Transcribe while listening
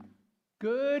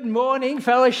Good morning,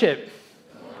 fellowship.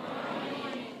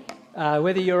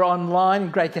 Whether you're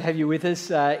online, great to have you with us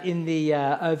in the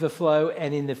overflow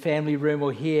and in the family room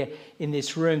or here in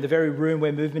this room, the very room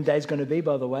where Movement Day is going to be,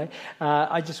 by the way.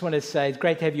 I just want to say it's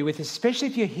great to have you with us, especially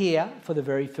if you're here for the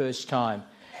very first time.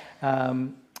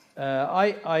 You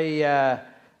know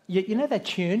that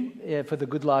tune for the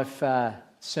Good Life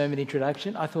sermon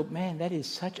introduction? I thought, man, that is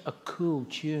such a cool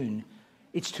tune.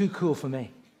 It's too cool for me.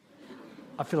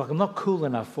 I feel like I'm not cool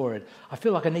enough for it. I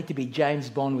feel like I need to be James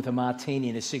Bond with a martini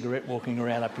and a cigarette walking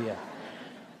around up here.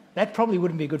 That probably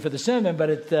wouldn't be good for the sermon,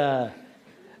 but it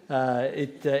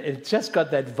just got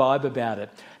that vibe about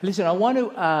it. Listen,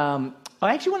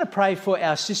 I actually want to pray for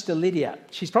our sister Lydia.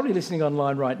 She's probably listening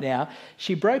online right now.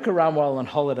 She broke her arm while on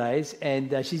holidays,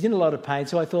 and she's in a lot of pain.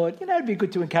 So I thought, it'd be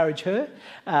good to encourage her.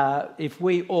 If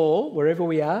we all, wherever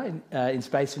we are in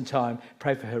space and time,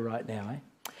 pray for her right now.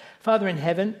 Father in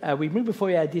heaven, we bring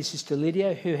before you our dear sister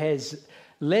Lydia, who has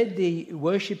led the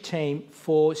worship team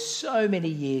for so many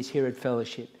years here at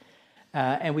Fellowship.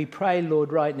 And we pray,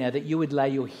 Lord, right now that you would lay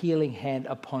your healing hand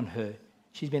upon her.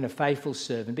 She's been a faithful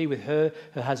servant. Be with her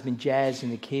husband Jazz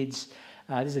and the kids.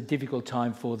 This is a difficult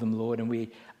time for them, Lord, and we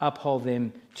uphold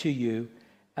them to you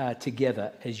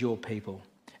together as your people.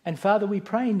 And Father, we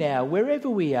pray now, wherever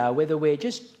we are, whether we're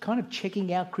just kind of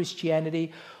checking out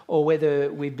Christianity or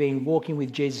whether we've been walking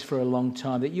with Jesus for a long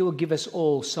time, that you will give us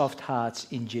all soft hearts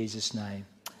in Jesus' name.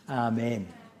 Amen.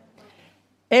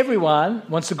 Everyone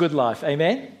wants a good life.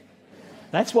 Amen?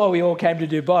 That's why we all came to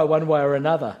Dubai one way or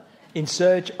another, in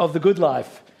search of the good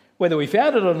life. Whether we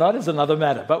found it or not is another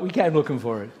matter, but we came looking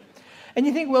for it. And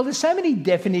you think, well, there's so many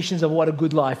definitions of what a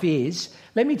good life is.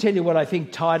 Let me tell you what I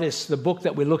think Titus, the book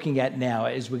that we're looking at now,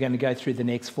 as we're going to go through the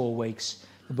next 4 weeks,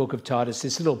 the book of Titus,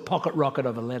 this little pocket rocket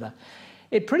of a letter.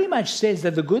 It pretty much says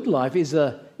that the good life is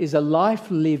a life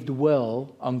lived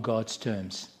well on God's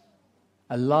terms.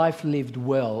 A life lived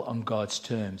well on God's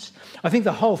terms. I think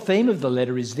the whole theme of the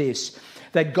letter is this,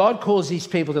 that God calls these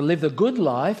people to live the good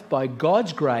life by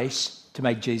God's grace to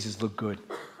make Jesus look good.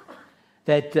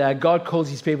 That God calls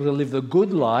his people to live the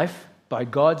good life by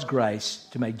God's grace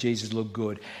to make Jesus look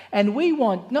good. And we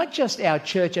want not just our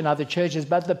church and other churches,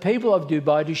 but the people of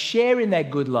Dubai to share in that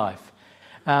good life.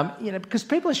 Because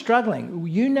people are struggling.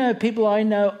 People I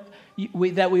know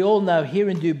that we all know here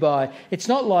in Dubai, it's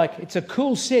not like it's a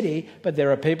cool city, but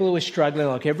there are people who are struggling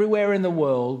like everywhere in the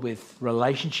world with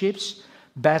relationships,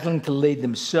 battling to lead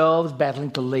themselves,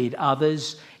 battling to lead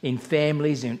others in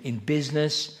families, in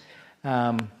business.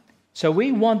 So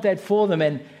we want that for them.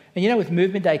 And with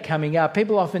Movement Day coming up,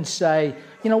 people often say,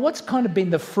 what's kind of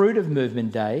been the fruit of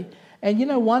Movement Day? And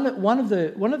one of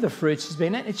the fruits has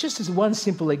been, it's just as one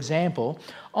simple example.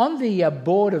 On the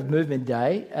board of Movement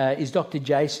Day is Dr.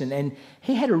 Jason, and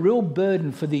he had a real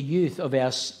burden for the youth of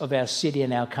our city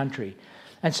and our country.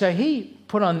 And so he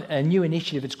put on a new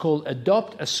initiative. It's called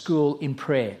Adopt a School in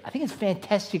Prayer. I think it's a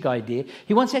fantastic idea.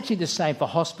 He wants actually the same for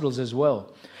hospitals as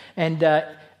well. And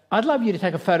I'd love you to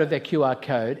take a photo of that QR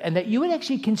code and that you would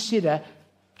actually consider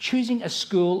choosing a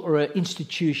school or an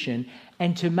institution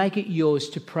and to make it yours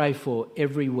to pray for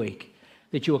every week,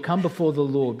 that you will come before the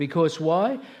Lord. Because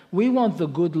why? We want the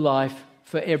good life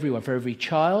for everyone, for every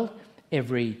child,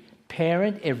 every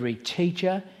parent, every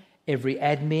teacher, every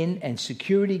admin and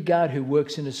security guard who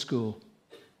works in a school.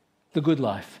 The good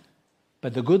life.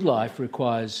 But the good life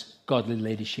requires godly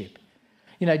leadership.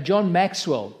 John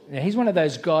Maxwell, he's one of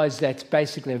those guys that's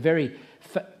basically a very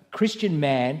Christian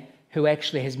man who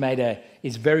actually is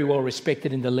very well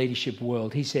respected in the leadership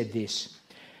world. He said this,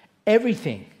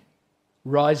 everything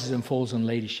rises and falls on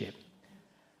leadership.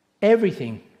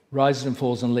 Everything rises and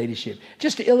falls on leadership.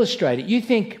 Just to illustrate it,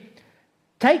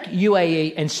 take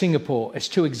UAE and Singapore as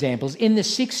two examples. In the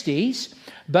 60s,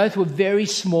 both were very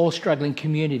small, struggling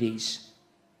communities.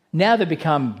 Now they've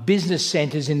become business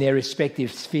centres in their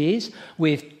respective spheres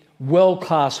with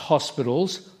world-class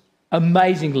hospitals,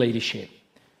 amazing leadership.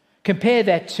 Compare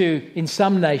that to in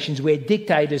some nations where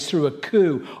dictators through a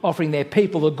coup offering their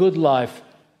people a good life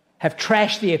have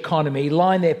trashed the economy,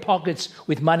 lined their pockets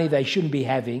with money they shouldn't be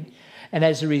having, and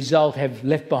as a result have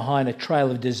left behind a trail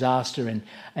of disaster and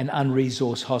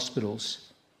unresourced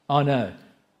hospitals. I know.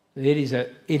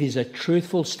 It is a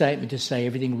truthful statement to say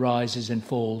everything rises and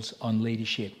falls on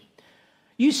leadership.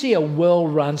 You see a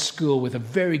well-run school with a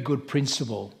very good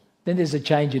principal, then there's a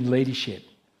change in leadership.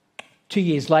 2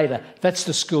 years later, that's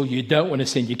the school you don't want to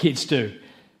send your kids to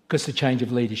because the change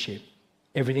of leadership.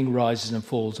 Everything rises and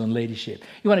falls on leadership.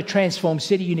 You want a transformed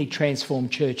city, you need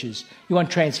transformed churches. You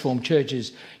want transformed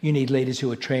churches, you need leaders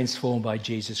who are transformed by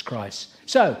Jesus Christ.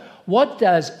 So, what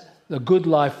does the good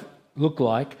life look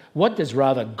like? What does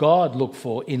rather God look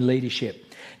for in leadership?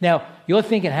 Now, you're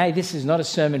thinking, hey, this is not a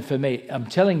sermon for me. I'm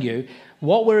telling you,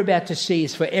 what we're about to see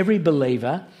is for every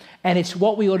believer, and it's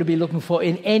what we ought to be looking for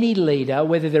in any leader,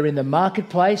 whether they're in the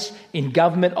marketplace, in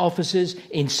government offices,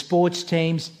 in sports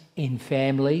teams, in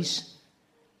families.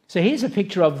 So here's a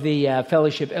picture of the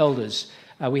fellowship elders.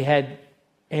 We had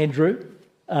Andrew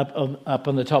up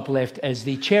on the top left as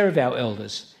the chair of our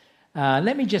elders.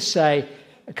 Let me just say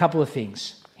a couple of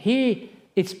things. Here,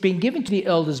 it's been given to the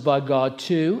elders by God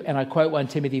to, and I quote 1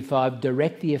 Timothy 5,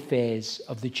 direct the affairs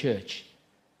of the church.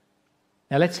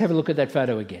 Now let's have a look at that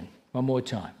photo again, one more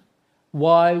time.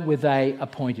 Why were they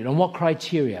appointed? On what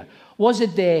criteria? Was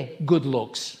it their good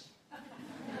looks?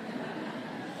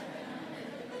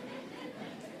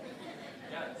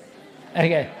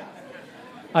 Okay.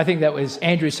 I think that was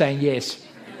Andrew saying yes.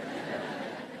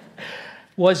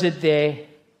 Was it their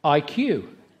IQ?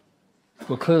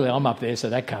 Well, clearly I'm up there, so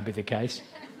that can't be the case.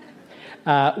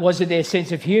 Was it their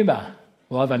sense of humour?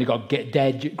 Well, I've only got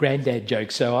granddad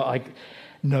jokes, so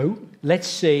no. Let's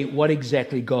see what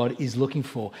exactly God is looking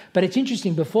for. But it's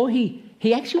interesting, before he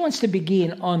actually wants to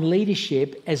begin on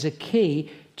leadership as a key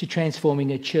to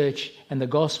transforming a church and the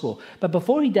gospel. But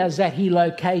before he does that, he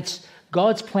locates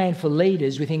God's plan for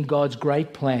leaders within God's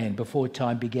great plan before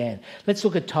time began. Let's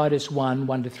look at Titus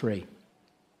 1:1-3.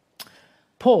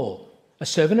 Paul, a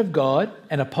servant of God,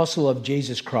 an apostle of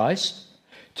Jesus Christ,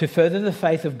 to further the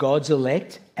faith of God's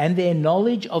elect and their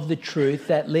knowledge of the truth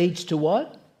that leads to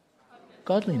what?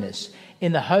 Godliness,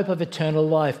 in the hope of eternal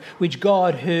life, which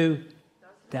God, who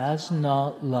does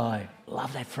not lie,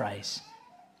 love that phrase,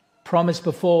 promised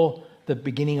before the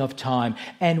beginning of time,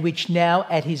 and which now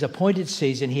at his appointed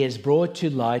season he has brought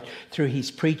to light through his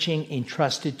preaching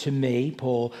entrusted to me,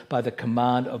 Paul, by the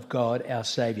command of God our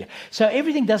Saviour. So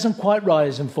everything doesn't quite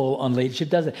rise and fall on leadership,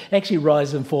 does it? It actually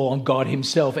rises and falls on God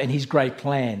himself and his great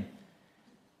plan.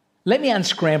 Let me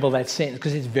unscramble that sentence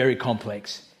because it's very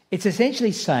complex. It's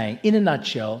essentially saying, in a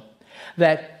nutshell,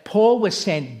 that Paul was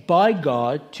sent by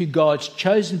God to God's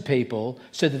chosen people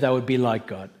so that they would be like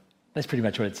God. That's pretty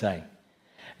much what it's saying.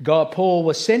 Paul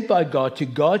was sent by God to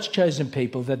God's chosen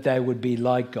people that they would be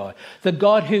like God. The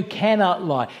God who cannot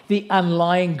lie, the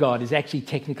unlying God is actually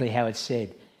technically how it's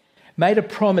said, made a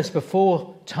promise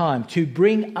before time to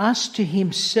bring us to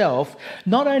himself,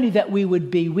 not only that we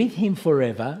would be with him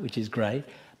forever, which is great,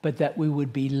 but that we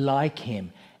would be like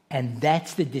him. And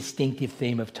that's the distinctive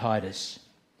theme of Titus.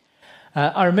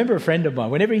 I remember a friend of mine,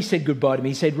 whenever he said goodbye to me,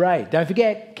 he said, Ray, don't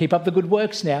forget, keep up the good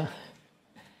works now.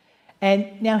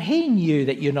 And now he knew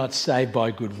that you're not saved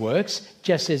by good works,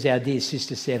 just as our dear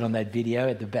sister said on that video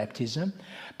at the baptism,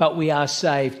 but we are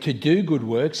saved to do good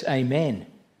works, amen.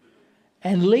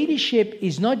 And leadership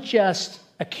is not just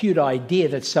a cute idea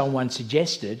that someone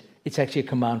suggested, it's actually a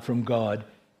command from God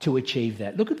to achieve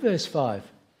that. Look at verse 5.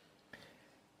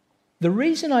 The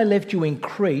reason I left you in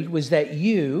Crete was that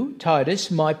you, Titus,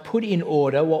 might put in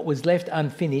order what was left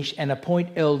unfinished and appoint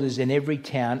elders in every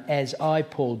town as I,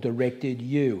 Paul, directed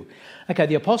you. Okay,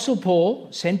 the Apostle Paul,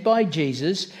 sent by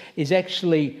Jesus, is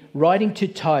actually writing to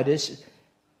Titus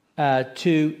that's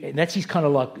his kind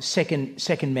of like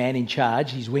second man in charge,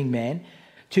 his wingman,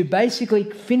 to basically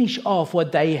finish off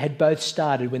what they had both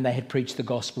started when they had preached the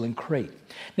gospel in Crete.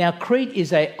 Now, Crete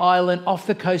is an island off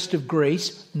the coast of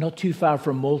Greece, not too far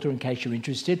from Malta, in case you're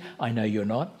interested. I know you're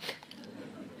not.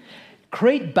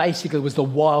 Crete basically was the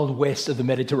Wild West of the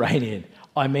Mediterranean.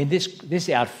 I mean, this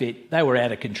outfit, they were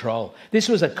out of control. This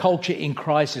was a culture in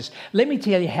crisis. Let me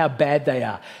tell you how bad they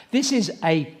are. This is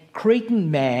a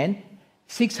Cretan man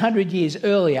 600 years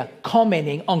earlier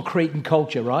commenting on Cretan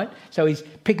culture, right? So he's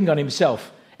picking on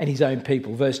himself and his own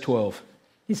people. Verse 12.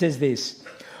 He says this,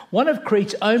 one of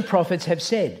Crete's own prophets have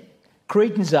said,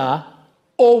 Cretans are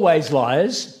always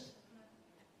liars,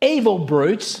 evil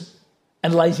brutes,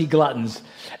 and lazy gluttons.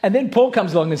 And then Paul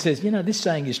comes along and says, this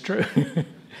saying is true.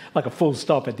 Like a full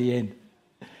stop at the end.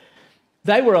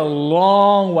 They were a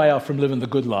long way off from living the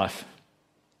good life.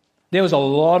 There was a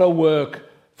lot of work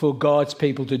for God's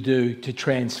people to do to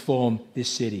transform this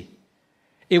city.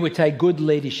 It would take good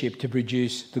leadership to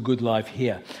produce the good life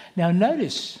here. Now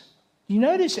you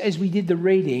notice as we did the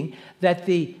reading that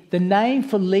the name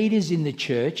for leaders in the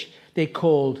church, they're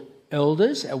called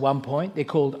elders at one point, they're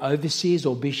called overseers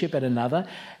or bishop at another,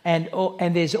 and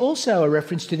there's also a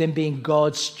reference to them being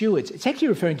God's stewards. It's actually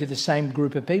referring to the same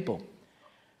group of people.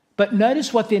 But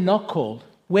notice what they're not called.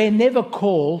 We're never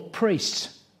called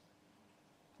priests.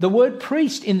 The word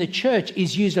priest in the church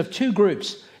is used of two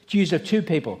groups. It's used of two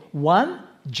people. One,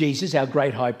 Jesus, our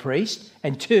great high priest,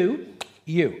 and two,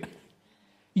 you.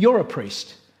 You're a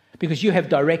priest because you have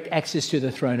direct access to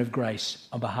the throne of grace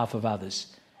on behalf of others.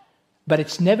 but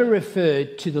it's never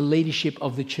referred to the leadership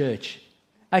of the church.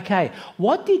 Okay,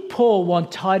 what did Paul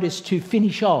want Titus to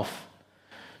finish off?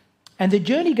 And the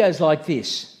journey goes like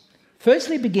this.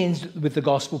 Firstly, it begins with the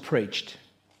gospel preached.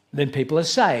 Then people are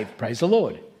saved, praise the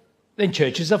Lord. Then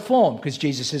churches are formed because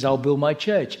Jesus says, I'll build my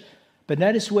church. But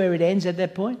notice where it ends at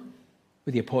that point?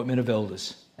 With the appointment of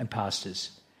elders and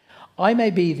pastors. I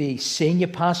may be the senior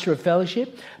pastor of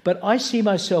fellowship, but I see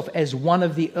myself as one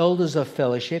of the elders of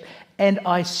fellowship, and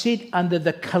I sit under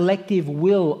the collective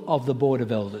will of the board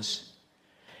of elders.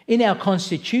 In our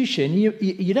constitution,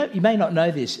 you may not know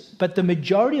this, but the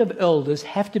majority of elders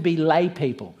have to be lay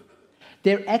people.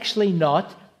 They're actually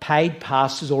not paid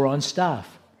pastors or on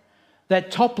staff. That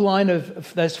top line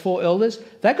of those 4 elders,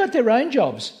 they've got their own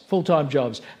jobs, full-time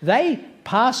jobs. They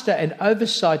pastor and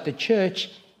oversight the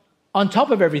church on top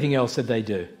of everything else that they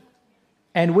do.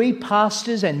 And we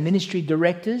pastors and ministry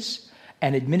directors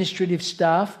and administrative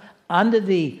staff, under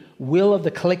the will of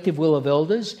the collective will of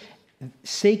elders,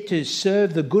 seek to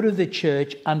serve the good of the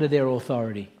church under their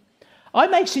authority. I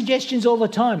make suggestions all the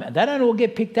time, and they don't all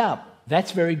get picked up.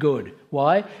 That's very good.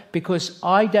 Why? Because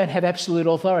I don't have absolute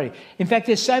authority. In fact,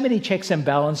 there's so many checks and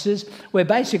balances. We're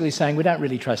basically saying we don't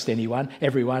really trust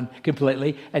everyone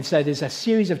completely. And so there's a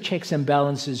series of checks and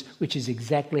balances, which is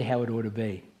exactly how it ought to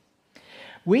be.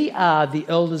 We are the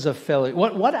elders of fellowship.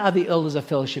 What are the elders of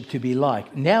fellowship to be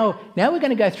like? Now we're going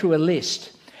to go through a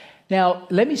list. Now,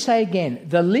 let me say again,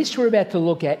 the list we're about to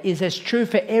look at is as true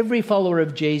for every follower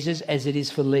of Jesus as it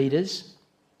is for leaders.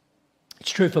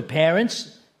 It's true for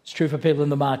parents. It's true for people in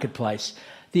the marketplace.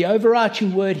 The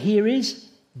overarching word here is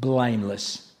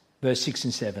blameless. Verse 6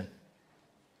 and 7.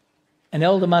 An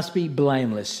elder must be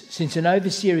blameless. Since an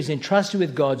overseer is entrusted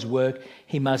with God's work,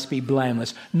 he must be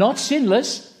blameless. Not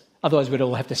sinless, otherwise we'd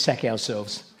all have to sack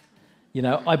ourselves. You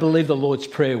know, I believe the Lord's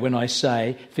Prayer when I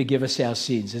say, forgive us our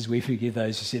sins as we forgive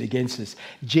those who sin against us.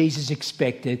 Jesus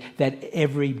expected that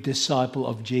every disciple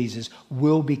of Jesus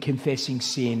will be confessing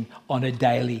sin on a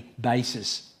daily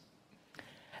basis.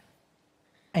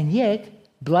 And yet,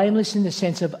 blameless in the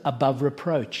sense of above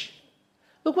reproach.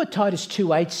 Look what Titus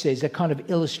 2:8 says. That kind of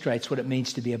illustrates what it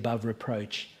means to be above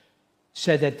reproach.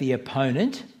 So that the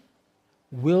opponent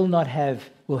will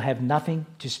have nothing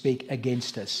to speak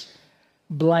against us.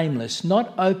 Blameless,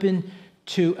 not open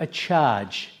to a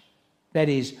charge. That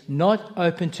is, not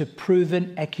open to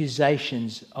proven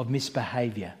accusations of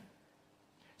misbehaviour.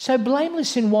 So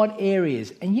blameless in what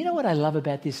areas? And you know what I love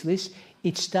about this list?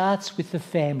 It starts with the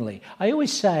family. I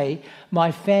always say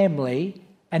my family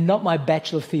and not my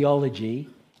Bachelor of Theology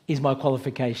is my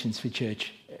qualifications for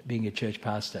church, being a church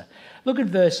pastor. Look at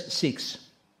verse 6.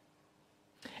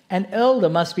 An elder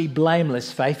must be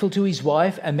blameless, faithful to his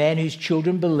wife, a man whose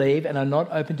children believe and are not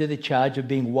open to the charge of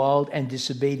being wild and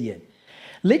disobedient.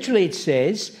 Literally it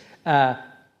says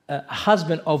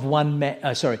husband of one man,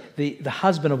 the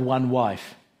husband of one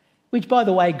wife. Which, by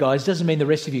the way, guys, doesn't mean the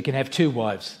rest of you can have 2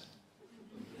 wives.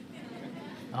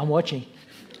 I'm watching.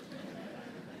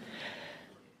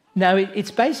 Now,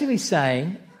 it's basically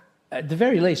saying, at the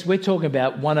very least, we're talking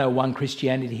about 101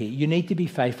 Christianity here. You need to be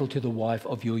faithful to the wife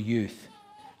of your youth.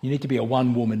 You need to be a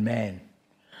one-woman man.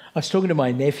 I was talking to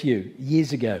my nephew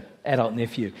years ago, adult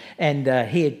nephew, and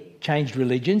he had changed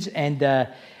religions, and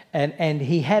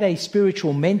he had a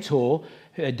spiritual mentor,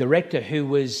 a director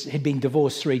who had been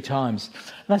divorced 3 times.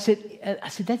 And I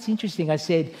said, that's interesting. I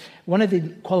said, one of the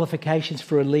qualifications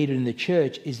for a leader in the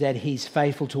church is that he's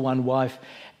faithful to one wife.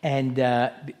 And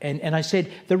I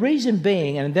said, the reason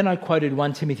being, and then I quoted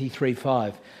 1 Timothy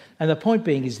 3:5, and the point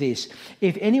being is this: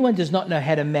 if anyone does not know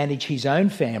how to manage his own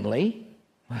family,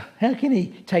 how can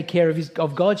he take care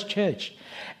of God's church?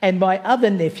 And my other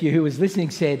nephew who was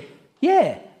listening said,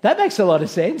 yeah, that makes a lot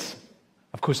of sense.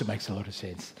 Of course it makes a lot of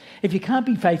sense. If you can't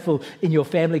be faithful in your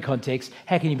family context,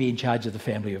 how can you be in charge of the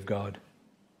family of God?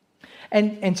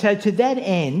 And so to that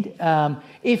end,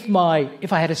 if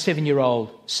I had a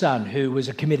 7-year-old son who was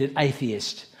a committed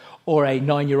atheist, or a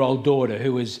 9-year-old daughter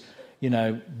who was,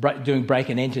 doing break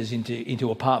and enters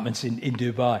into apartments in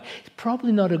Dubai, it's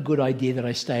probably not a good idea that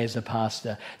I stay as a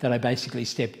pastor, that I basically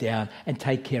step down and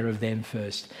take care of them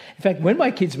first. In fact, when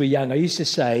my kids were young, I used to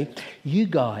say, you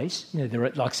guys, they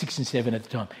were like 6 and 7 at the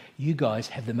time, you guys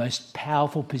have the most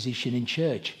powerful position in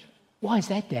church. Why is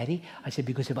that, Daddy? I said,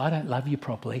 because if I don't love you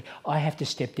properly, I have to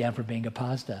step down from being a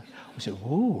pastor. I said,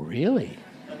 oh, really?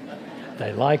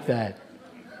 They like that.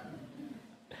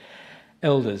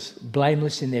 Elders,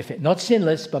 blameless in their family. Not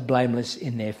sinless, but blameless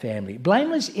in their family.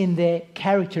 Blameless in their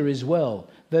character as well.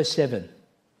 Verse 7.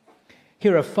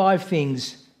 Here are 5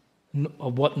 things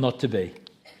of what not to be.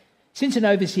 Since an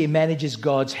overseer manages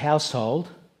God's household,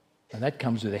 and that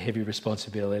comes with a heavy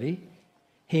responsibility,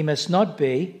 He must not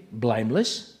be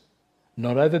blameless,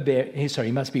 not overbearing.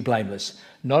 He must be blameless,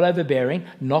 not overbearing,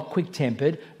 not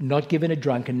quick-tempered, not given to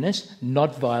drunkenness,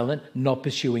 not violent, not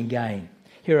pursuing gain.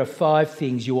 Here are 5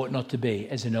 things you ought not to be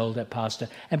as an elder pastor.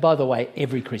 And by the way,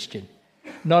 every Christian.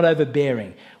 Not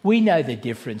overbearing. We know the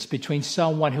difference between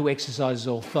someone who exercises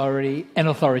authority and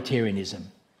authoritarianism.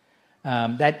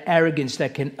 That arrogance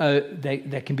that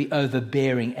can be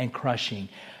overbearing and crushing.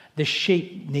 The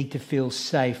sheep need to feel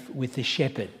safe with the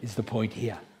shepherd, is the point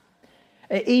here.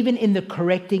 Even in the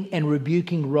correcting and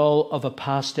rebuking role of a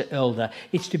pastor elder,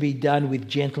 it's to be done with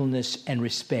gentleness and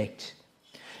respect.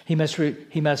 He must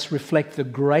reflect the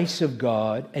grace of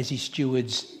God as he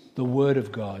stewards the word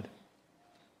of God.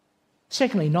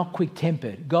 Secondly, not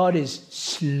quick-tempered. God is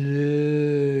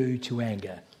slow to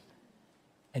anger,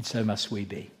 and so must we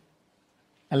be.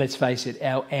 And let's face it,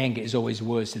 our anger is always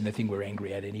worse than the thing we're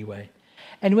angry at anyway.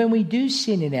 And when we do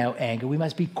sin in our anger, we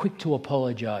must be quick to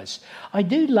apologise. I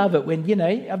do love it when,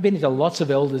 I've been into lots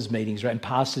of elders' meetings and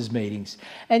pastors' meetings.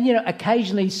 And,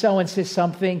 occasionally someone says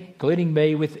something, including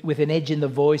me, with an edge in the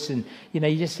voice. And, you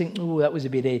just think, oh, that was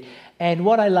a bit edgy. And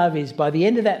what I love is by the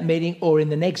end of that meeting or in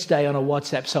the next day on a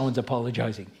WhatsApp, someone's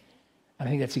apologising. I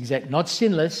think that's not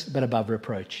sinless, but above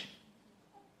reproach.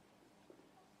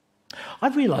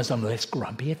 I've realised I'm less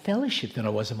grumpy at fellowship than I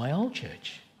was in my old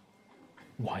church.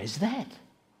 Why is that?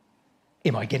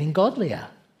 Am I getting godlier?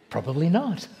 Probably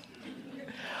not.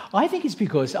 I think it's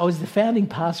because I was the founding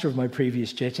pastor of my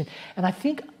previous church, and I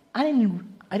think I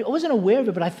wasn't aware of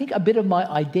it, but I think a bit of my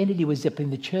identity was up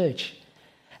in the church.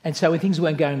 And so when things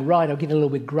weren't going right, I'd get a little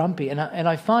bit grumpy. And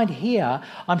I find here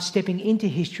I'm stepping into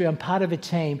history. I'm part of a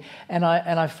team, and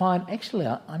I find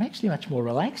I'm actually much more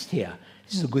relaxed here.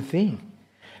 This is a good thing,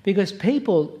 because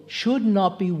people should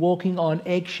not be walking on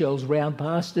eggshells round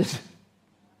pastors.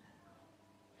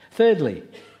 Thirdly,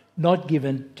 not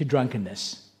given to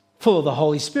drunkenness. Full of the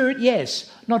Holy Spirit, yes.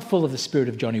 Not full of the spirit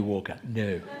of Johnny Walker,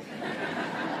 no.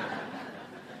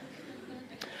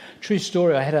 True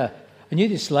story, I knew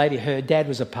this lady, her dad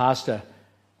was a pastor,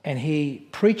 and he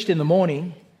preached in the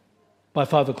morning. By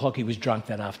 5 o'clock he was drunk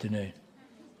that afternoon.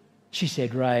 She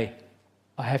said, Ray,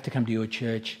 I have to come to your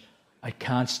church. I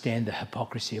can't stand the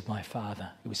hypocrisy of my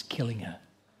father. It was killing her.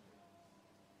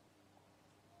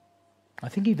 I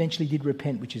think he eventually did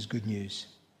repent, which is good news.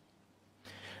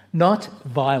 Not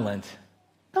violent.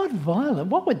 Not violent.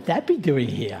 What would that be doing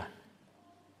here?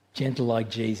 Gentle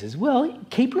like Jesus. Well,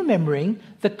 keep remembering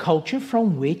the culture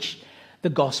from which the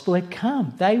gospel had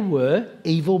come. They were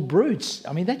evil brutes.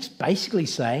 I mean, that's basically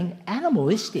saying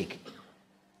animalistic.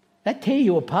 That tear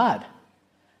you apart.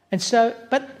 And so,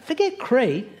 but forget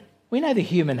creed. We know the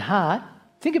human heart.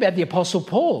 Think about the Apostle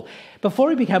Paul.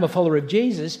 Before he became a follower of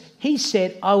Jesus, he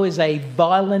said, I was a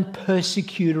violent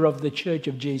persecutor of the church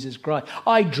of Jesus Christ.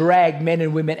 I dragged men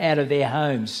and women out of their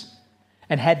homes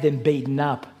and had them beaten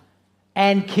up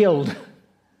and killed.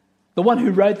 The one who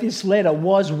wrote this letter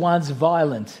was once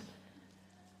violent.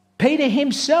 Peter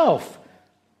himself,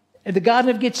 at the Garden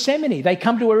of Gethsemane, they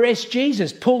come to arrest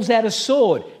Jesus, pulls out a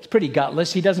sword. It's pretty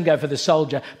gutless. He doesn't go for the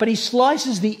soldier, but he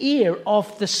slices the ear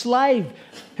off the slave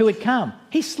who had come.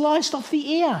 He sliced off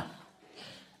the ear.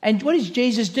 And what does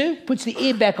Jesus do? Puts the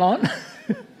ear back on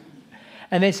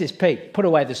and then says, Pete, put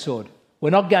away the sword. We're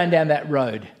not going down that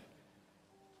road.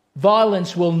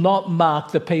 Violence will not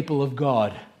mark the people of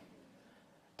God.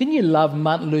 Didn't you love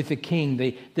Martin Luther King,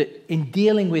 in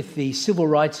dealing with the civil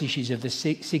rights issues of the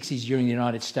 60s during the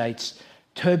United States,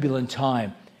 turbulent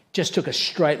time, just took a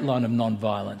straight line of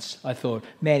non-violence. I thought,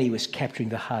 man, he was capturing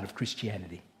the heart of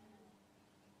Christianity.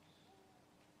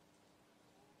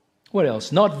 What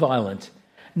else? Not violent.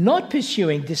 Not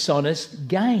pursuing dishonest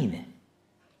gain.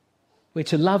 We're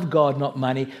to love God, not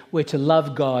money. We're to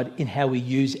love God in how we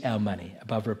use our money,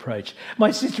 above reproach.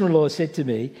 My sister-in-law said to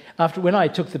me, when I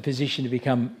took the position to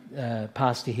become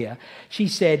pastor here, she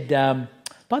said,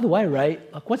 by the way, Ray,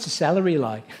 what's the salary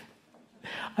like?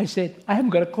 I said, I haven't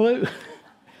got a clue.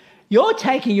 You're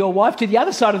taking your wife to the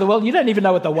other side of the world. You don't even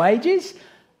know what the wage is?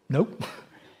 Nope.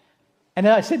 And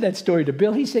I said that story to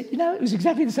Bill. He said, it was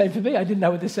exactly the same for me. I didn't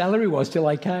know what the salary was till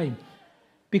I came.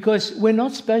 Because we're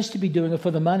not supposed to be doing it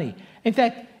for the money. In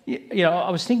fact, I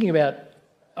was thinking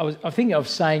of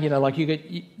saying,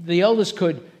 the elders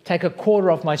could take a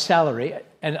quarter off my salary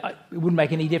and it wouldn't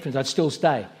make any difference. I'd still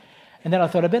stay. And then I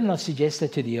thought, I better not suggest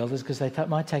that to the elders because they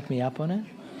might take me up on it.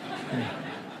 Yeah.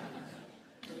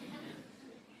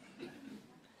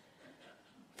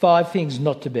 5 things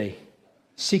not to be.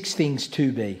 6 things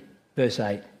to be. Verse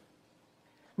 8.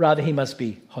 Rather, he must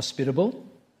be hospitable,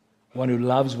 one who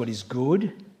loves what is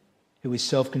good, who is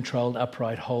self-controlled,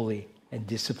 upright, holy, and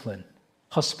disciplined.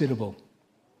 Hospitable.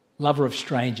 Lover of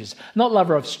strangers. Not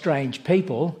lover of strange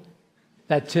people,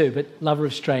 that too, but lover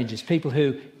of strangers, people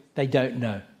who they don't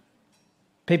know.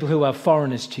 People who are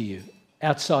foreigners to you,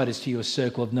 outsiders to your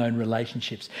circle of known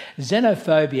relationships.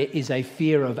 Xenophobia is a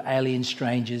fear of alien,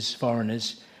 strangers,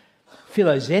 foreigners.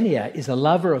 Philoxenia is a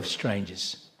lover of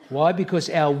strangers. Why? Because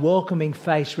our welcoming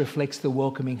face reflects the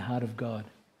welcoming heart of God.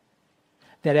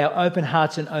 That our open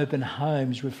hearts and open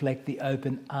homes reflect the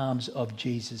open arms of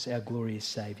Jesus, our glorious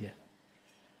Saviour.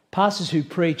 Pastors who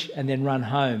preach and then run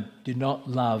home do not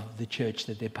love the church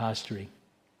that they're pastoring.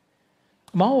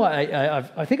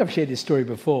 I think I've shared this story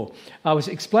before. I was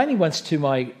explaining once to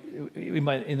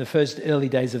in the first early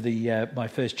days of my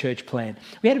first church plant.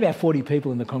 We had about 40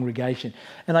 people in the congregation.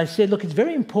 And I said, look, it's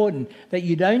very important that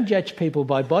you don't judge people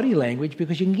by body language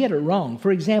because you can get it wrong.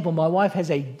 For example, my wife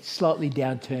has a slightly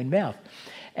downturned mouth.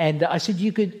 And I said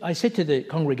to the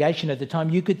congregation at the time,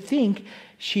 you could think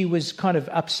she was kind of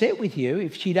upset with you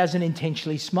if she doesn't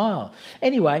intentionally smile.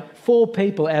 Anyway, 4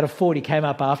 people out of 40 came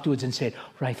up afterwards and said,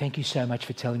 Ray, thank you so much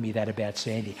for telling me that about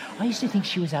Sandy. I used to think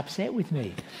she was upset with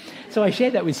me. So I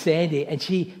shared that with Sandy, and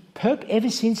she, ever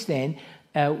since then,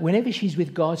 whenever she's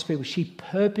with God's people, she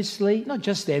purposely, not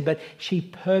just then, but she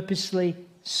purposely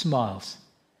smiles.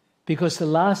 Because the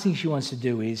last thing she wants to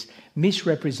do is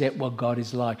misrepresent what God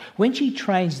is like. When she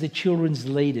trains the children's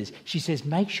leaders, she says,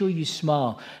 make sure you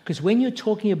smile. Because when you're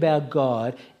talking about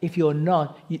God, if you're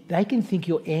not, they can think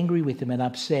you're angry with them and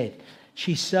upset.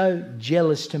 She's so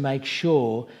jealous to make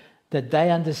sure that they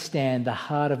understand the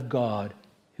heart of God,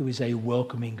 who is a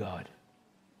welcoming God.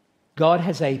 God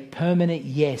has a permanent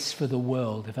yes for the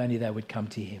world, if only they would come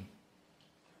to him.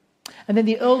 And then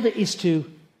the elder is to,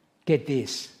 get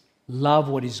this, love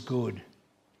what is good. I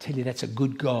tell you, that's a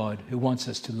good God who wants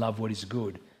us to love what is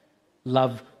good.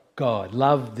 Love God,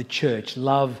 love the church,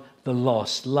 love the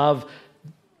lost, loves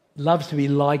to be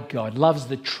like God, loves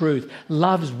the truth,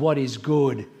 loves what is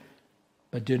good,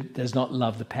 but does not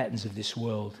love the patterns of this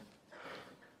world.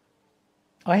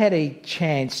 I had a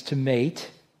chance to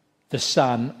meet the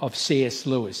son of C.S.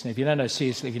 Lewis. Now, if you don't know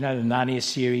C.S. Lewis, if you know the Narnia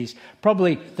series,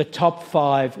 probably the top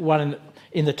 5, one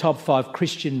in the top 5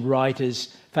 Christian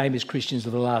writers, famous Christians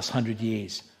of the last 100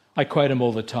 years. I quote him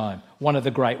all the time. One of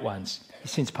the great ones.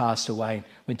 He's since passed away and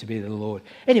went to be with the Lord.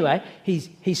 Anyway,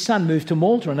 his son moved to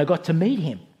Malta and I got to meet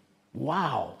him.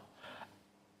 Wow.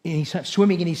 And he's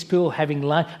swimming in his pool, having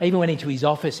lunch. I even went into his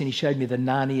office and he showed me the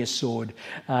Narnia sword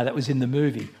that was in the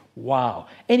movie. Wow.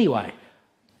 Anyway,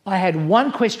 I had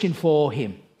one question for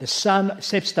him. The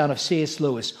stepson of C.S.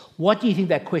 Lewis. What do you think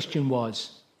that question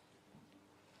was?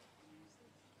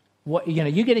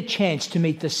 You get a chance to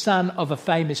meet the son of a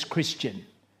famous Christian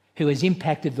who has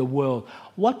impacted the world.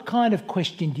 What kind of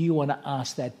question do you want to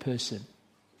ask that person?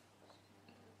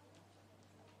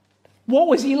 What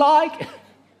was he like?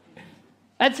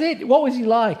 That's it. What was he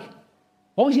like?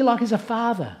 What was he like as a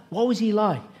father? What was he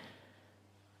like?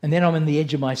 And then I'm on the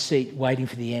edge of my seat waiting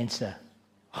for the answer.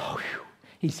 Oh, whew.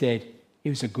 He said, he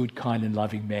was a good, kind and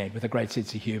loving man with a great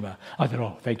sense of humour. I thought,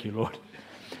 oh, thank you, Lord.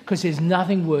 Because there's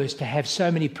nothing worse to have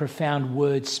so many profound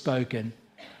words spoken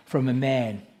from a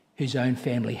man whose own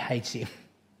family hates him.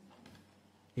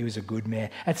 He was a good man.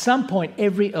 At some point,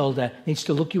 every elder needs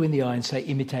to look you in the eye and say,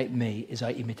 imitate me as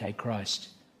I imitate Christ.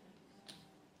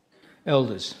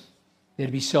 Elders, they're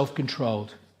to be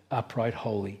self-controlled, upright,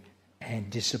 holy, and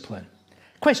disciplined.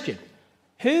 Question,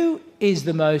 who's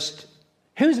the most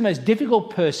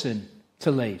difficult person to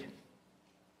lead?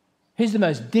 Who's the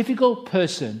most difficult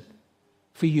person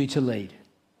for you to lead?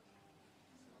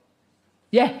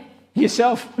 Yeah,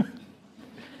 yourself.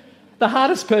 The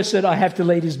hardest person I have to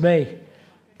lead is me.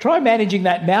 Try managing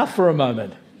that mouth for a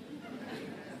moment.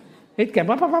 It can,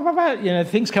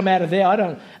 things come out of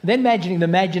there. Then imagining the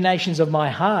imaginations of my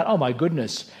heart. Oh my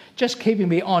goodness, just keeping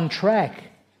me on track.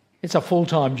 It's a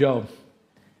full-time job.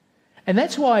 And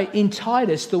that's why in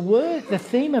Titus, the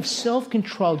theme of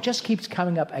self-control just keeps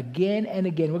coming up again and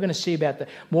again. We're going to see about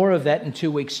more of that in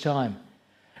 2 weeks' time.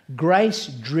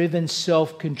 Grace-driven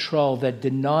self-control that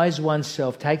denies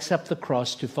oneself, takes up the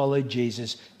cross to follow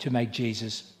Jesus, to make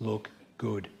Jesus look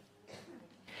good.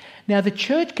 Now, the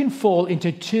church can fall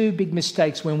into 2 big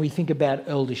mistakes when we think about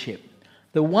eldership.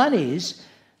 The one is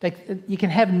that you can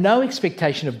have no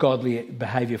expectation of godly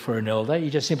behaviour for an elder. You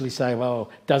just simply say,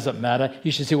 well, doesn't matter.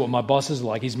 You should see what my boss is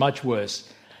like. He's much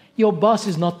worse. Your boss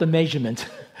is not the measurement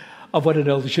of what an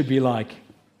elder should be like.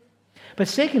 But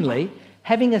secondly,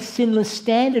 having a sinless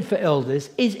standard for elders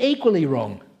is equally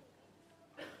wrong.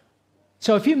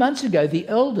 So a few months ago, the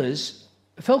elders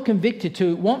felt convicted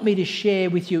to want me to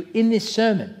share with you in this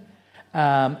sermon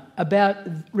about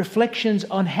reflections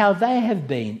on how they have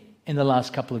been in the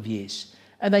last couple of years.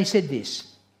 And they said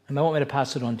this, and they want me to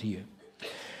pass it on to you.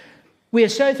 We are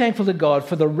so thankful to God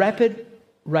for the rapid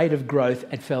rate of growth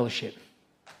at Fellowship.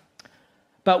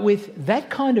 But with that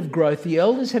kind of growth, the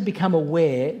elders have become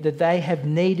aware that they have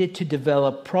needed to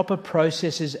develop proper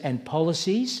processes and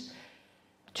policies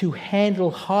to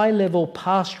handle high-level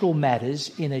pastoral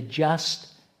matters in a just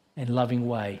and loving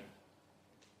way.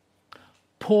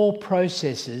 Poor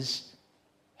processes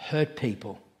hurt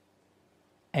people,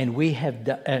 and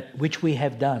which we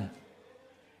have done,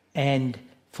 and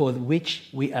for which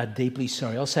we are deeply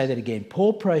sorry. I'll say that again.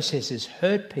 Poor processes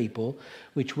hurt people,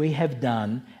 which we have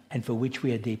done, and for which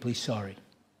we are deeply sorry.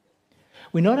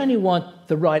 We not only want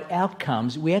the right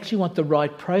outcomes, we actually want the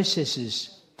right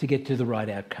processes to get to the right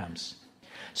outcomes.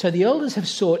 So the elders have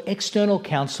sought external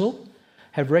counsel,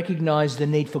 have recognised the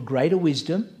need for greater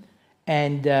wisdom,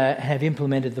 and have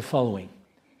implemented the following.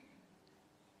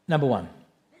 Number one,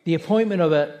 the appointment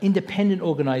of an independent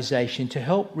organisation to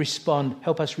help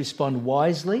us respond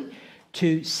wisely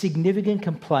to significant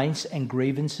complaints and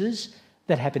grievances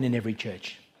that happen in every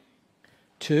church.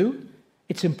 2,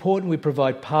 it's important we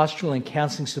provide pastoral and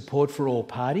counselling support for all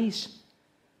parties.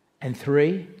 And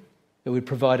 3, that we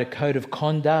provide a code of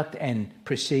conduct and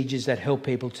procedures that help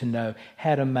people to know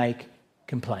how to make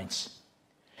complaints.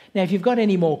 Now, if you've got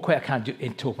any more I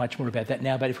can't talk much more about that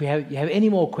now, but if you have any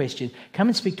more questions, come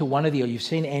and speak to one of the. You've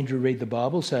seen Andrew read the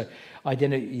Bible, so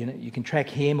you can track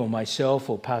him or myself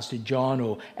or Pastor John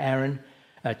or Aaron,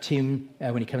 Tim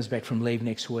when he comes back from leave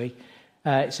next week.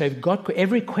 So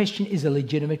every question is a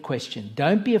legitimate question.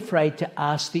 Don't be afraid to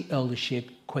ask the eldership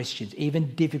questions,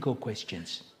 even difficult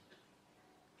questions.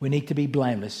 We need to be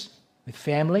blameless with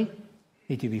family,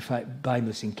 need to be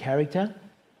blameless in character,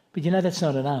 but that's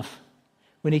not enough.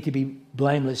 We need to be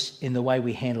blameless in the way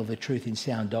we handle the truth in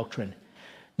sound doctrine,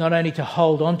 not only to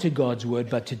hold on to God's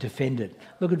word, but to defend it.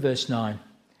 Look at verse 9.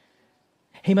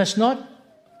 He must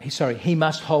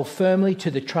hold firmly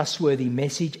to the trustworthy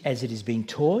message as it is being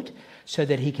taught, so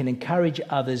that he can encourage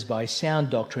others by sound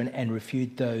doctrine and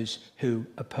refute those who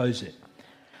oppose it.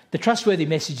 The trustworthy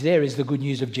message there is the good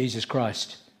news of Jesus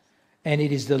Christ. And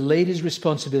it is the leader's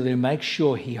responsibility to make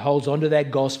sure he holds onto that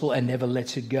gospel and never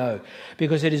lets it go.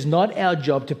 Because it is not our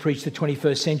job to preach the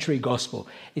 21st century gospel.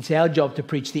 It's our job to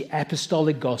preach the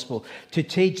apostolic gospel, to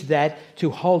teach that,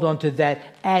 to hold on to that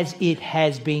as it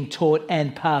has been taught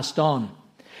and passed on.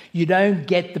 You don't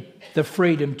get the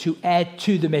freedom to add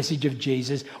to the message of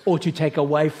Jesus or to take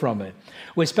away from it.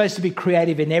 We're supposed to be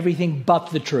creative in everything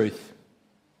but the truth.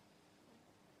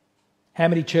 How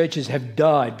many churches have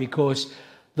died because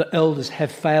the elders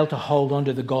have failed to hold on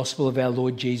to the gospel of our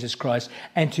Lord Jesus Christ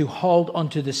and to hold on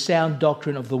to the sound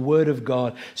doctrine of the Word of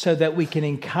God, so that we can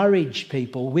encourage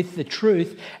people with the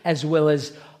truth as well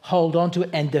as hold on to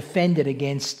it and defend it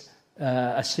against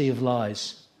a sea of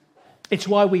lies. It's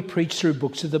why we preach through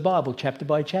books of the Bible, chapter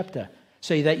by chapter,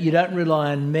 so that you don't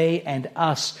rely on me and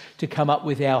us to come up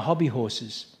with our hobby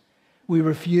horses. We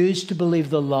refuse to believe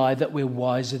the lie that we're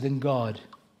wiser than God.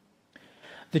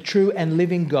 The true and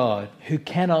living God, who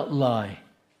cannot lie,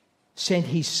 sent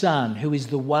his Son, who is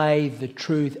the way, the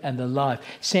truth, and the life,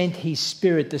 sent his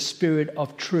Spirit, the Spirit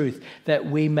of truth, that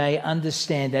we may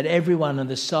understand that everyone on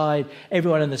the side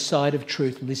of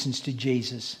truth listens to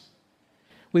Jesus.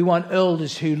 We want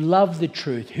elders who love the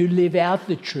truth, who live out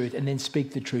the truth, and then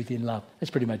speak the truth in love.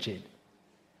 That's pretty much it.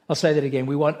 I'll say that again.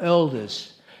 We want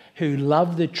elders who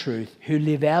love the truth, who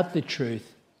live out the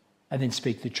truth, and then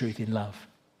speak the truth in love.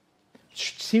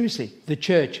 Seriously, the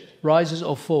church rises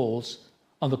or falls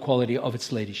on the quality of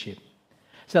its leadership.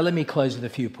 So let me close with a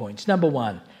few points. Number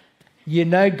one,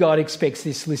 God expects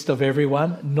this list of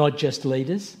everyone, not just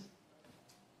leaders.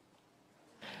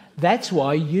 That's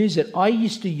why use it. I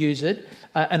used to use it,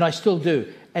 and I still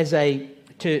do,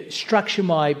 to structure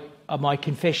my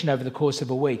confession over the course of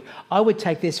a week. I would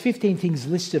take, there's 15 things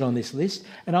listed on this list,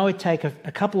 and I would take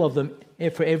a couple of them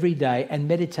for every day and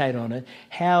meditate on it,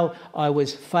 how I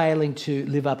was failing to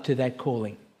live up to that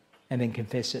calling, and then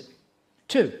confess it.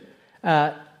 2,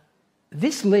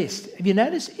 this list, if you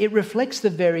notice, it reflects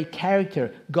the very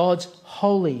character, God's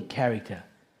holy character.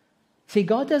 See,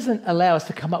 God doesn't allow us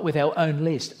to come up with our own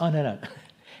list. Oh, no.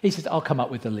 He says, I'll come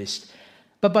up with a list.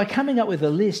 But by coming up with a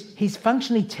list, he's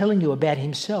functionally telling you about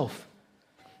himself.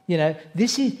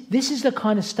 This is the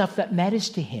kind of stuff that matters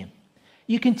to him.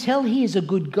 You can tell he is a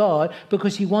good God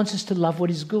because he wants us to love what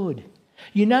is good.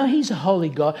 He's a holy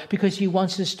God because he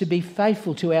wants us to be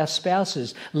faithful to our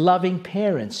spouses, loving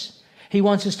parents. He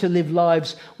wants us to live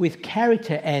lives with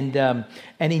character and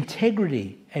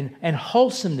integrity and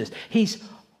wholesomeness. His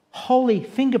holy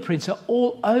fingerprints are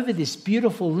all over this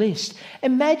beautiful list.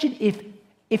 Imagine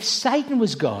if Satan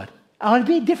was God. It'd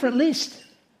be a different list.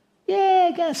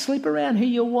 Yeah, go and sleep around who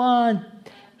you want.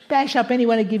 Bash up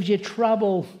anyone who gives you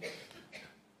trouble.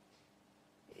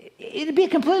 It'd be a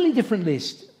completely different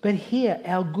list. But here,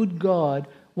 our good God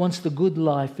wants the good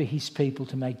life for his people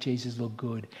to make Jesus look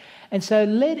good. And so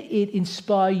let it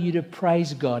inspire you to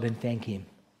praise God and thank him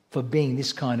for being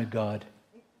this kind of God.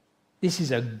 This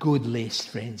is a good list,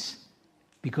 friends,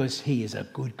 because he is a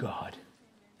good God.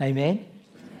 Amen?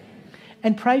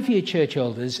 And pray for your church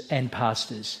elders and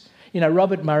pastors. You know,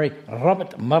 Robert Murray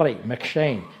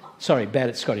McShane. Sorry, bad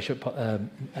at Scottish.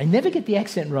 I never get the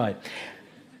accent right.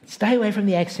 Stay away from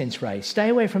the accents, Ray. Stay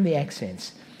away from the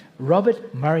accents.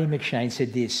 Robert Murray McShane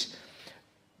said this,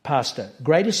 Pastor,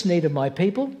 greatest need of my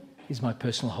people is my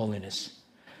personal holiness.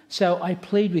 So I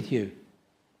plead with you,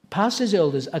 pastors,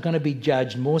 elders are going to be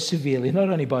judged more severely, not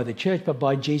only by the church, but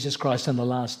by Jesus Christ on the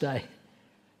last day.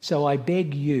 So I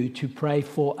beg you to pray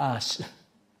for us.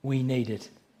 We need it.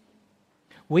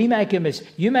 You make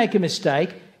a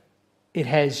mistake, it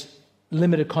has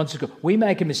limited consequence. We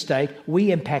make a mistake,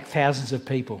 we impact thousands of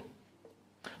people.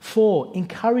 4,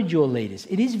 encourage your leaders.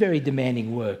 It is very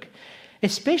demanding work,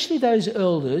 especially those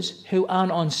elders who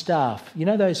aren't on staff. You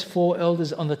know those 4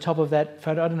 elders on the top of that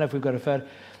photo? I don't know if we've got a photo.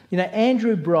 You know,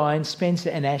 Andrew, Brian,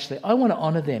 Spencer and Ashley. I want to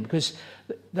honour them because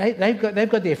they've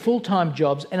got their full-time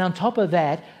jobs, and on top of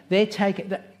that, they're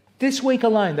taking... This week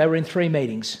alone, they were in 3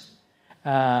 meetings.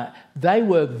 They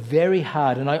work very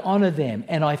hard, and I honour them,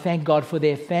 and I thank God for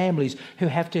their families who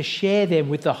have to share them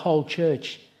with the whole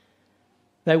church.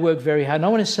 They work very hard. And I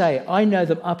want to say, I know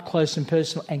them up close and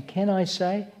personal, and can I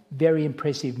say, very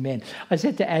impressive men. I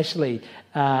said to Ashley,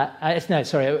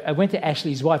 I went to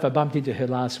Ashley's wife. I bumped into her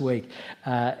last week,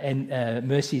 and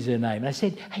Mercy's her name. And I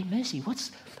said, hey, Mercy,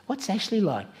 what's Ashley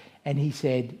like? And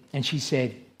she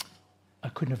said, I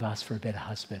couldn't have asked for a better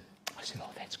husband. I said, oh,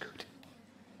 that's good.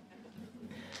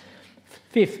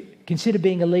 5th, consider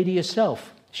being a leader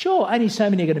yourself. Sure, only so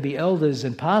many are going to be elders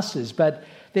and pastors, but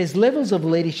there's levels of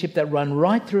leadership that run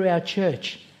right through our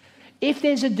church. If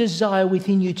there's a desire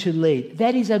within you to lead,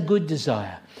 that is a good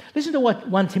desire. Listen to what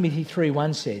 1 Timothy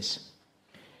 3:1 says.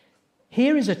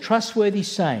 Here is a trustworthy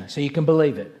saying, so you can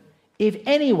believe it. If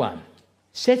anyone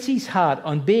sets his heart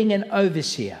on being an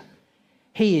overseer,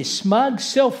 he is smug,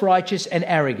 self-righteous and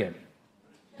arrogant.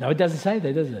 No, it doesn't say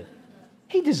that, does it?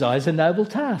 He desires a noble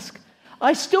task.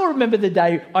 I still remember the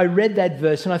day I read that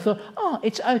verse and I thought, oh,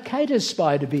 it's okay to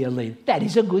aspire to be a leader. That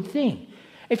is a good thing.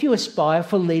 If you aspire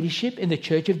for leadership in the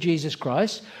Church of Jesus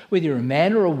Christ, whether you're a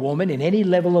man or a woman in any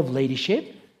level of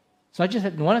leadership, we're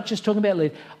not just talking about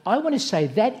leadership. I want to say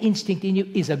that instinct in you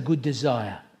is a good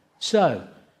desire. So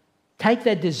take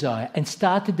that desire and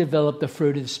start to develop the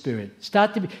fruit of the Spirit.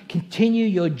 Continue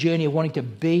your journey of wanting to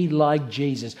be like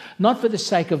Jesus, not for the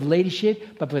sake of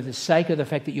leadership, but for the sake of the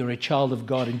fact that you're a child of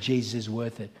God and Jesus is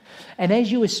worth it. And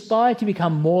as you aspire to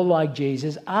become more like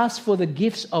Jesus, ask for the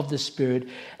gifts of the Spirit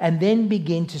and then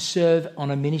begin to serve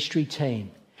on a ministry team.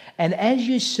 And as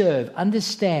you serve,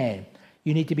 understand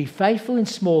you need to be faithful in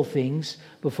small things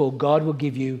before God will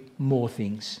give you more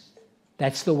things.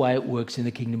 That's the way it works in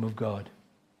the kingdom of God.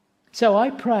 So I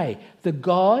pray that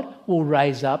God will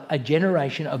raise up a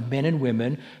generation of men and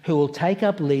women who will take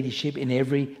up leadership in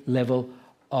every level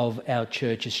of our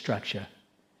church's structure.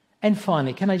 And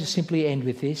finally, can I just simply end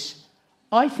with this?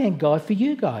 I thank God for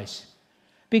you guys.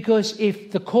 Because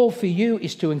if the call for you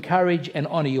is to encourage and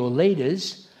honour your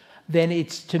leaders, then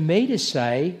it's to me to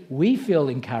say we feel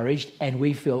encouraged and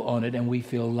we feel honoured and we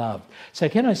feel loved. So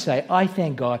can I say, I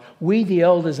thank God, we the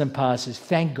elders and pastors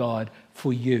thank God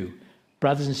for you,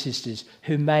 brothers and sisters,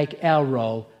 who make our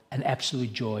role an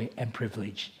absolute joy and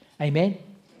privilege. Amen?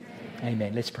 Amen.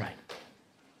 Amen. Let's pray.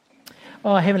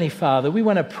 Oh, Heavenly Father, we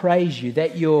want to praise you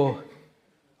that your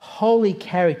holy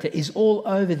character is all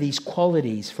over these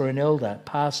qualities for an elder,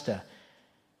 pastor.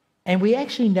 And we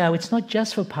actually know it's not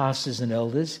just for pastors and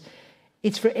elders,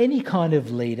 it's for any kind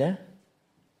of leader,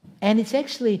 and it's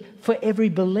actually for every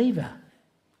believer.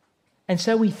 And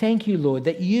so we thank you, Lord,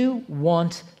 that you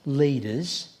want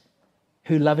leaders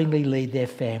who lovingly lead their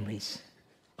families.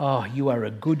 Oh, you are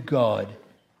a good God,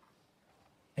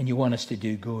 and you want us to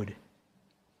do good.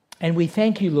 And we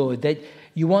thank you, Lord, that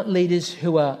you want leaders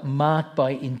who are marked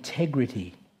by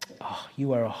integrity. Oh,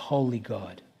 you are a holy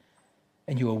God,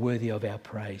 and you are worthy of our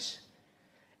praise.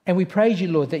 And we praise you,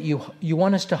 Lord, that you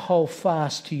want us to hold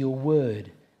fast to your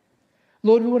word.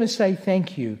 Lord, we want to say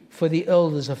thank you for the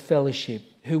elders of fellowship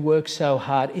who work so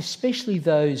hard, especially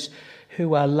those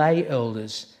who are lay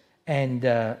elders and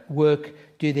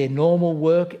do their normal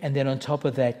work, and then on top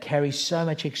of that carry so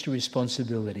much extra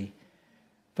responsibility.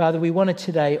 Father, we want to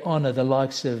today honour the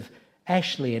likes of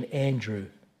Ashley and Andrew,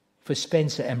 for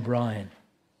Spencer and Brian.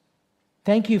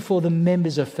 Thank you for the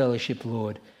members of fellowship,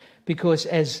 Lord, because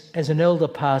as an elder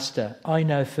pastor, I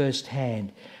know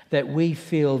firsthand that we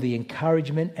feel the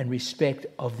encouragement and respect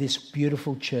of this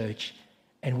beautiful church,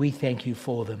 and we thank you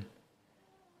for them.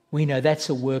 We know that's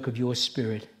a work of your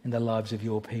Spirit in the lives of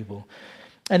your people.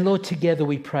 And Lord, together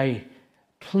we pray,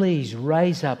 please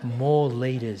raise up more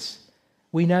leaders.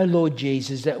 We know, Lord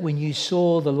Jesus, that when you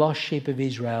saw the lost sheep of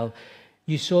Israel,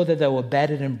 you saw that they were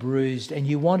battered and bruised, and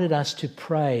you wanted us to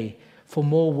pray for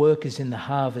more workers in the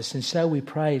harvest. And so we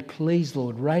pray, please,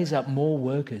 Lord, raise up more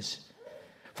workers.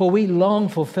 For we long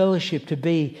for fellowship to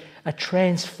be a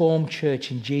transformed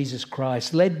church in Jesus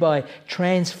Christ, led by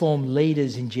transformed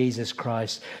leaders in Jesus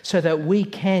Christ, so that we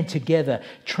can together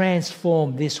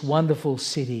transform this wonderful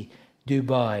city,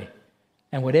 Dubai,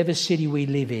 and whatever city we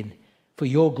live in, for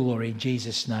your glory in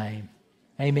Jesus' name.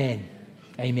 Amen.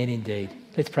 Amen indeed.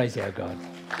 Let's praise our God.